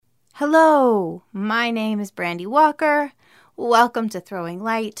Hello, my name is Brandy Walker. Welcome to Throwing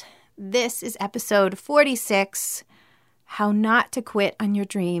Light. This is episode 46, How Not to Quit on Your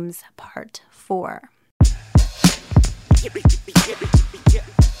Dreams, part 4.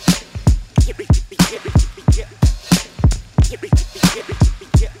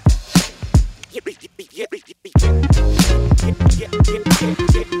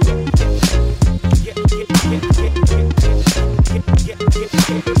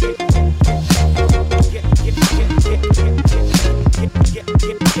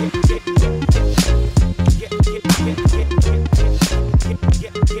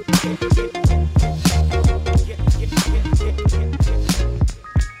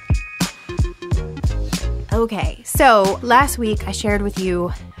 Okay, so last week I shared with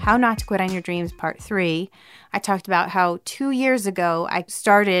you How Not to Quit on Your Dreams, part 3. I talked about how 2 years ago I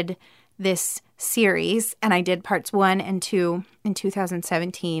started this series, and I did parts 1 and 2 in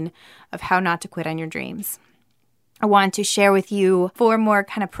 2017 of How Not to Quit on Your Dreams. I wanted to share with you 4 more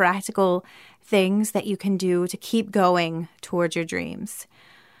kind of practical things that you can do to keep going towards your dreams.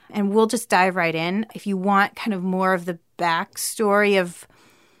 And we'll just dive right in. If you want kind of more of the backstory of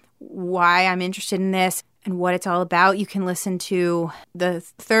why I'm interested in this and what it's all about, you can listen to the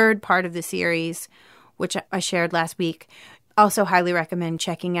 3rd part of the series, which I shared last week. Also highly recommend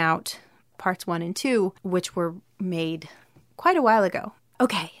checking out parts 1 and 2, which were made quite a while ago.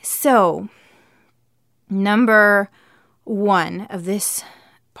 Okay, so number 1 of this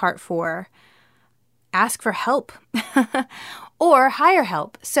part 4, ask for help or hire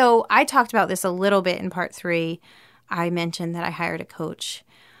help. So I talked about this a little bit in part 3. I mentioned that I hired a coach.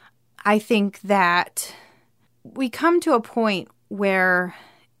 I think that we come to a point where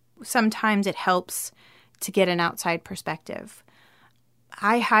sometimes it helps to get an outside perspective.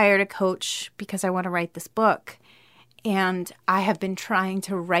 I hired a coach because I want to write this book, and I have been trying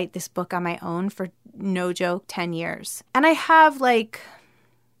to write this book on my own for, no joke, 10 years. And I have like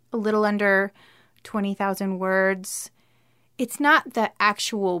a little under 20,000 words. It's not the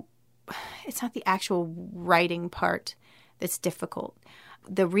actual writing part that's difficult.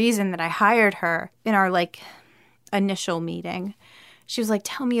 The reason that I hired her in our initial meeting, she was like,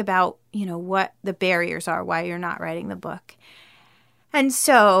 tell me about, what the barriers are, why you're not writing the book. And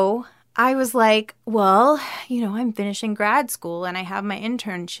so I was like, well, I'm finishing grad school and I have my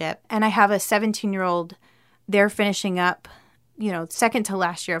internship and I have a 17-year-old, they're finishing up, second to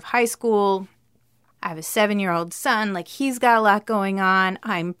last year of high school. I have a 7-year-old son, he's got a lot going on.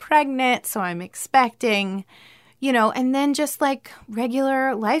 I'm pregnant, so I'm expecting, and then just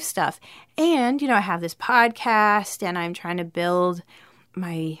regular life stuff. And, I have this podcast and I'm trying to build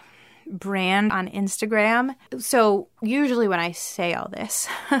my brand on Instagram. So usually when I say all this,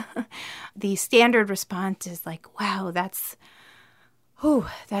 the standard response is wow, that's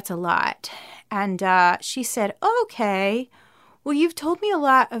a lot. And she said, okay, well, you've told me a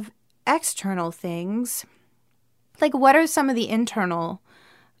lot of external things. What are some of the internal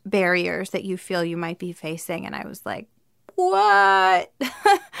barriers that you feel you might be facing? And I was like, what?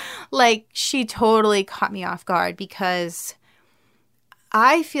 She totally caught me off guard, because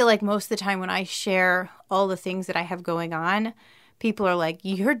I feel like most of the time when I share all the things that I have going on, people are like,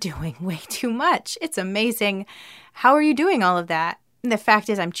 you're doing way too much. It's amazing. How are you doing all of that? And the fact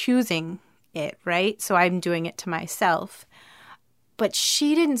is I'm choosing it, right? So I'm doing it to myself. But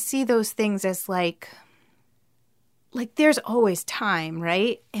she didn't see those things as there's always time,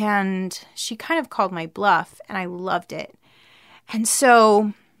 right? And she kind of called my bluff, and I loved it. And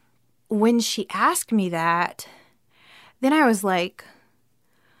so when she asked me that, then I was like,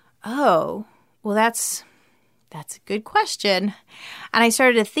 oh, well, that's a good question. And I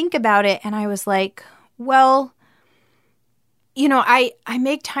started to think about it, and I was like, well, I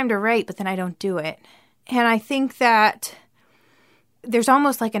make time to write, but then I don't do it. And I think that there's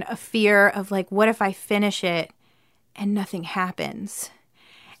almost a fear of what if I finish it and nothing happens?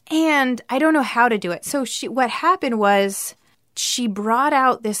 And I don't know how to do it. So what happened was she brought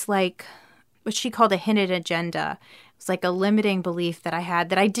out this what she called a hidden agenda. It was a limiting belief that I had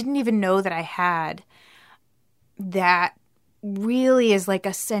that I didn't even know that I had, that really is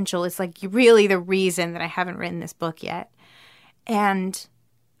essential. It's really the reason that I haven't written this book yet. And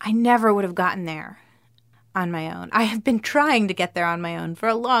I never would have gotten there on my own. I have been trying to get there on my own for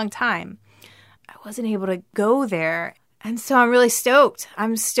a long time. I wasn't able to go there. And so I'm really stoked.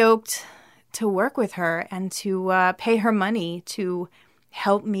 I'm stoked to work with her and to pay her money to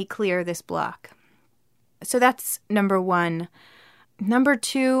help me clear this block. So that's number 1. Number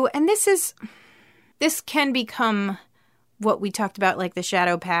 2, and this can become what we talked about, the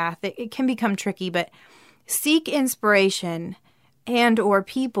shadow path. It can become tricky, but seek inspiration and or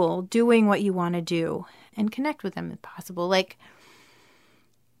people doing what you want to do and connect with them if possible. Like,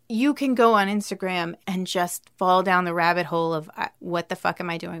 you can go on Instagram and just fall down the rabbit hole of what the fuck am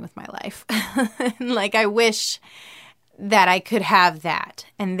I doing with my life? And like, I wish that I could have that,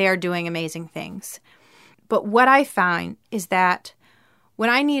 and they're doing amazing things. But what I find is that when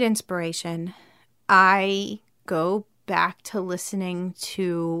I need inspiration, I go back to listening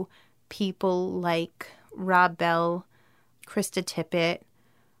to people like Rob Bell, Krista Tippett,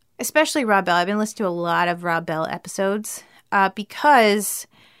 especially Rob Bell. I've been listening to a lot of Rob Bell episodes because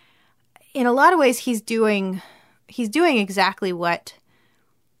in a lot of ways he's doing exactly what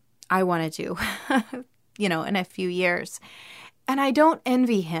I want to do, in a few years. And I don't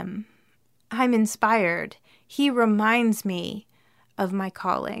envy him. I'm inspired. He reminds me of my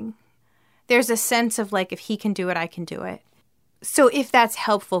calling. There's a sense of like, if he can do it, I can do it. So if that's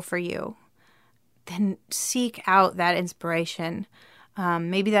helpful for you, then seek out that inspiration.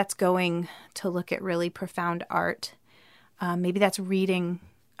 Maybe that's going to look at really profound art. Maybe that's reading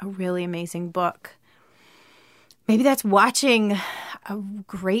a really amazing book. Maybe that's watching a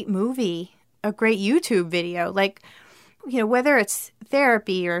great movie, a great YouTube video. Like, whether it's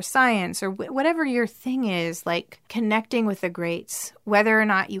therapy or science or whatever your thing is, like connecting with the greats, whether or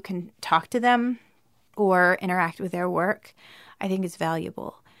not you can talk to them or interact with their work, I think is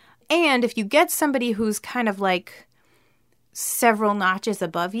valuable. And if you get somebody who's kind of like several notches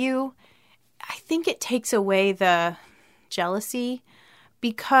above you, I think it takes away the jealousy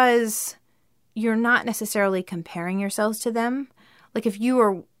because you're not necessarily comparing yourselves to them. Like if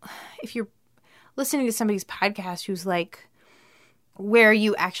you're listening to somebody's podcast who's like where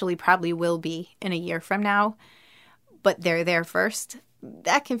you actually probably will be in a year from now, but they're there first,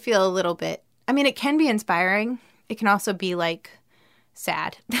 that can feel a little bit, it can be inspiring. It can also be like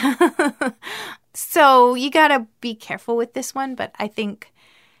sad. So you got to be careful with this one. But I think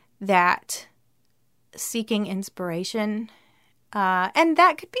that seeking inspiration, and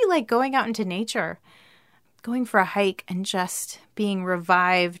that could be like going out into nature, going for a hike and just being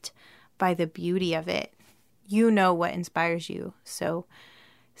revived by the beauty of it. You know what inspires you. So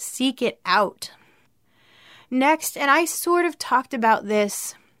seek it out. Next, and I sort of talked about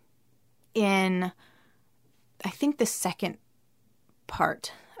this in, I think, the second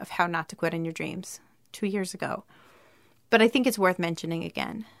part of How Not to Quit on Your Dreams 2 years ago. But I think it's worth mentioning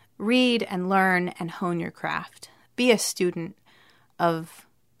again. Read and learn and hone your craft. Be a student of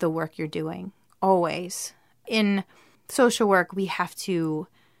the work you're doing, always. In social work, we have to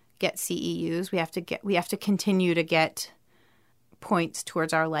get CEUs. We have to continue to get points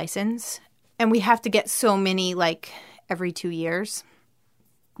towards our license. And we have to get so many like every 2 years.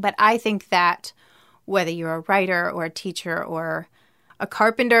 But I think that whether you're a writer or a teacher or a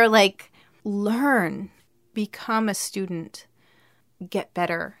carpenter, like learn, become a student, get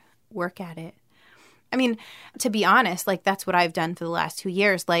better, work at it. To be honest, like that's what I've done for the last 2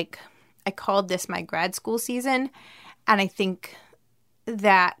 years. Like I called this my grad school season. And I think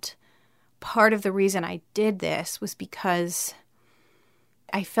that part of the reason I did this was because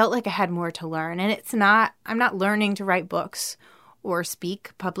I felt like I had more to learn. And I'm not learning to write books or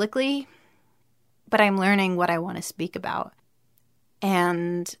speak publicly, but I'm learning what I want to speak about.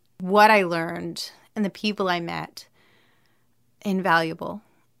 And what I learned and the people I met, invaluable.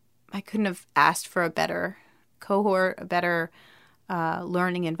 I couldn't have asked for a better cohort, a better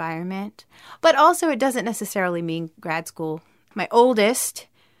learning environment. But also it doesn't necessarily mean grad school. My oldest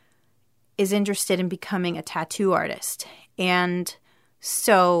is interested in becoming a tattoo artist. And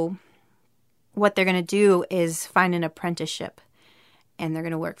so what they're going to do is find an apprenticeship. And they're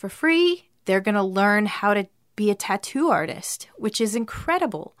going to work for free. They're going to learn how to be a tattoo artist, which is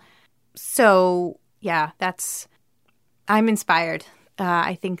incredible. So, yeah, I'm inspired.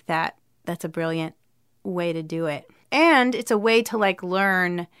 I think that's a brilliant way to do it. And it's a way to like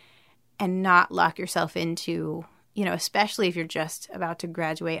learn and not lock yourself into, especially if you're just about to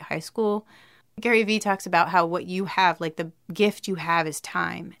graduate high school. Gary Vee talks about how what you have, like the gift you have is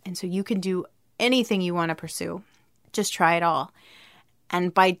time. And so you can do anything you want to pursue. Just try it all.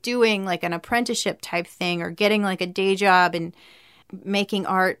 And by doing like an apprenticeship type thing or getting like a day job and making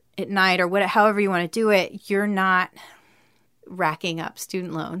art at night or however you want to do it, you're not racking up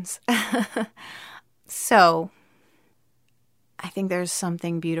student loans. So I think there's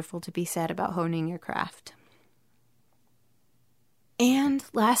something beautiful to be said about honing your craft. And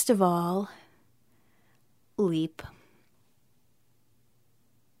last of all, leap.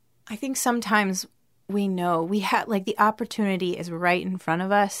 I think sometimes we know we have like the opportunity is right in front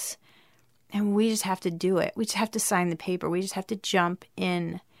of us and we just have to do it. We just have to sign the paper. We just have to jump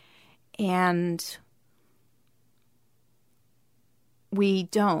in. And we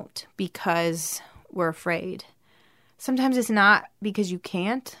don't because we're afraid. Sometimes it's not because you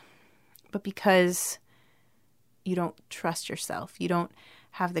can't, but because you don't trust yourself. You don't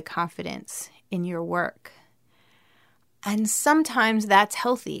have the confidence in your work. And sometimes that's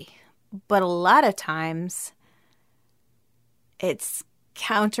healthy, but a lot of times it's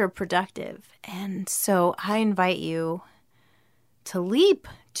counterproductive. And so I invite you to leap,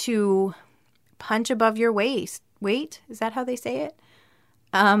 to punch above your waist. Weight, is that how they say it?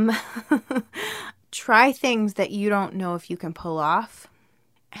 Try things that you don't know if you can pull off,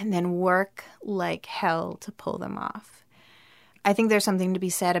 and then work like hell to pull them off. I think there's something to be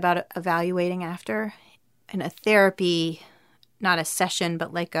said about evaluating after. In a therapy, not a session,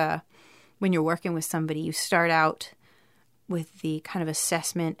 but like when you're working with somebody, you start out with the kind of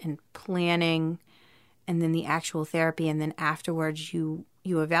assessment and planning, and then the actual therapy, and then afterwards you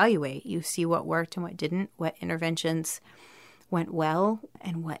evaluate. You see what worked and what didn't, what interventions went well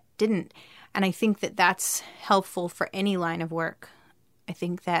and what didn't. And I think that that's helpful for any line of work. I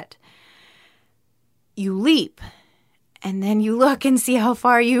think that you leap and then you look and see how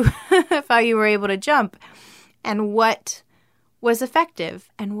far you were able to jump and what was effective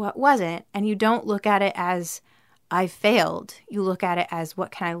and what wasn't. And you don't look at it as I failed. You look at it as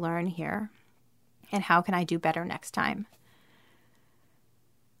what can I learn here and how can I do better next time?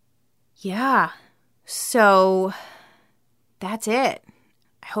 Yeah. So that's it.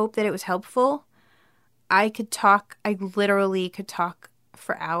 I hope that it was helpful. I literally could talk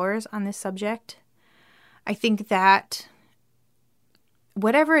for hours on this subject. I think that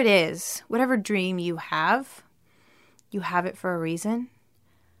whatever it is, whatever dream you have it for a reason.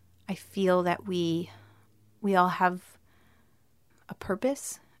 I feel that we all have a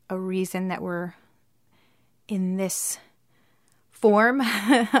purpose, a reason that we're in this form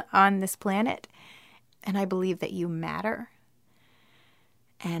on this planet. And I believe that you matter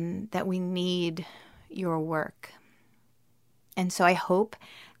and that we need your work. And so I hope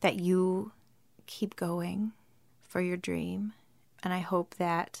that you keep going for your dream. And I hope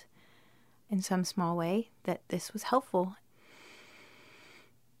that in some small way that this was helpful.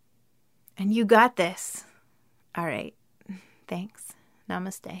 And you got this. All right. Thanks.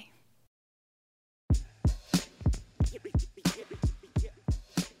 Namaste.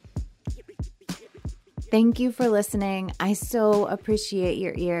 Thank you for listening. I so appreciate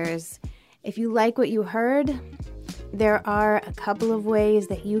your ears. If you like what you heard, there are a couple of ways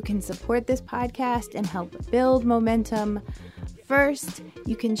that you can support this podcast and help build momentum. First,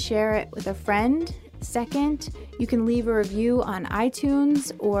 you can share it with a friend. Second, you can leave a review on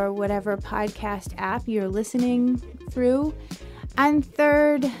iTunes or whatever podcast app you're listening through. And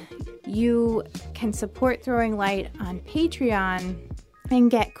third, you can support Throwing Light on Patreon and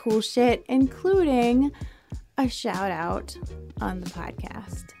get cool shit, including a shout out on the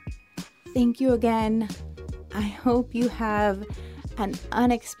podcast. Thank you again. I hope you have an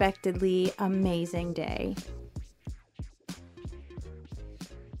unexpectedly amazing day.